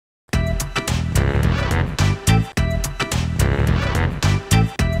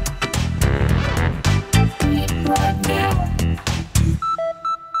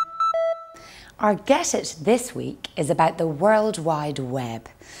Our Get It this week is about the World Wide Web.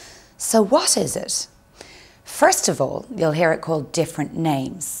 So what is it? First of all, you'll hear it called different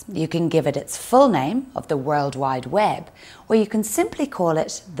names. You can give it its full name of the World Wide Web, or you can simply call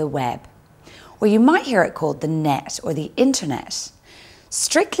it the web. Or you might hear it called the net or the internet.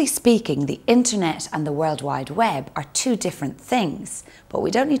 Strictly speaking, the internet and the World Wide Web are two different things, but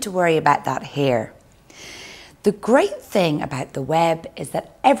we don't need to worry about that here. The great thing about the web is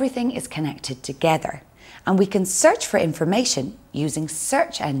that everything is connected together, and we can search for information using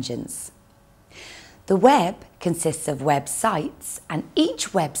search engines. The web consists of websites, and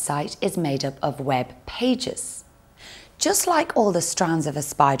each website is made up of web pages. Just like all the strands of a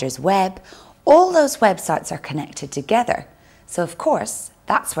spider's web, all those websites are connected together. So of course,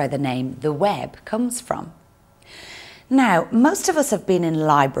 that's where the name the web comes from. Now, most of us have been in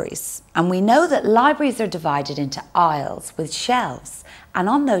libraries, and we know that libraries are divided into aisles with shelves, and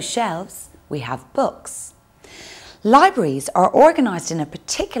on those shelves we have books. Libraries are organised in a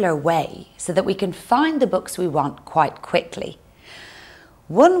particular way so that we can find the books we want quite quickly.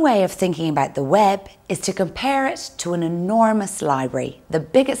 One way of thinking about the web is to compare it to an enormous library, the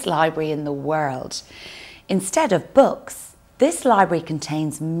biggest library in the world. Instead of books, this library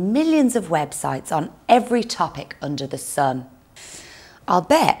contains millions of websites on every topic under the sun. I'll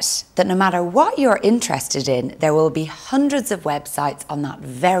bet that no matter what you're interested in, there will be hundreds of websites on that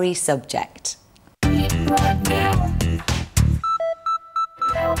very subject. Hey.